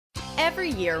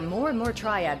Every year, more and more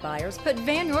Triad buyers put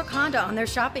Vann Honda on their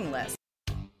shopping list.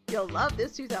 You'll love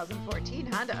this 2014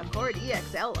 Honda Accord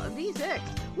EXL-V6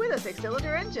 with a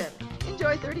 6-cylinder engine.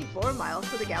 Enjoy 34 miles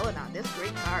per the gallon on this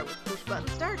great car with push-button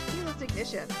start, keyless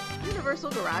ignition, universal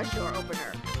garage door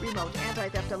opener, remote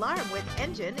anti-theft alarm with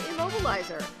engine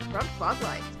immobilizer, front fog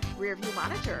lights, rear view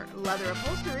monitor, leather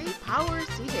upholstery, power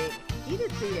seating,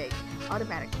 heated seating,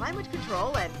 automatic climate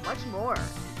control, and much more.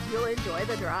 You'll enjoy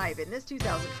the drive in this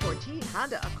 2014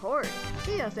 Honda Accord.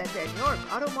 See us at Van York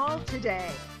Auto Mall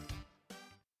today.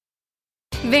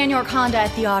 Van York Honda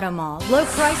at the Auto Mall. Low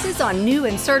prices on new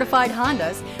and certified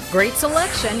Hondas, great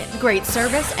selection, great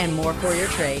service, and more for your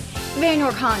trade. Van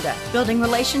York Honda, building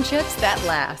relationships that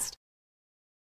last.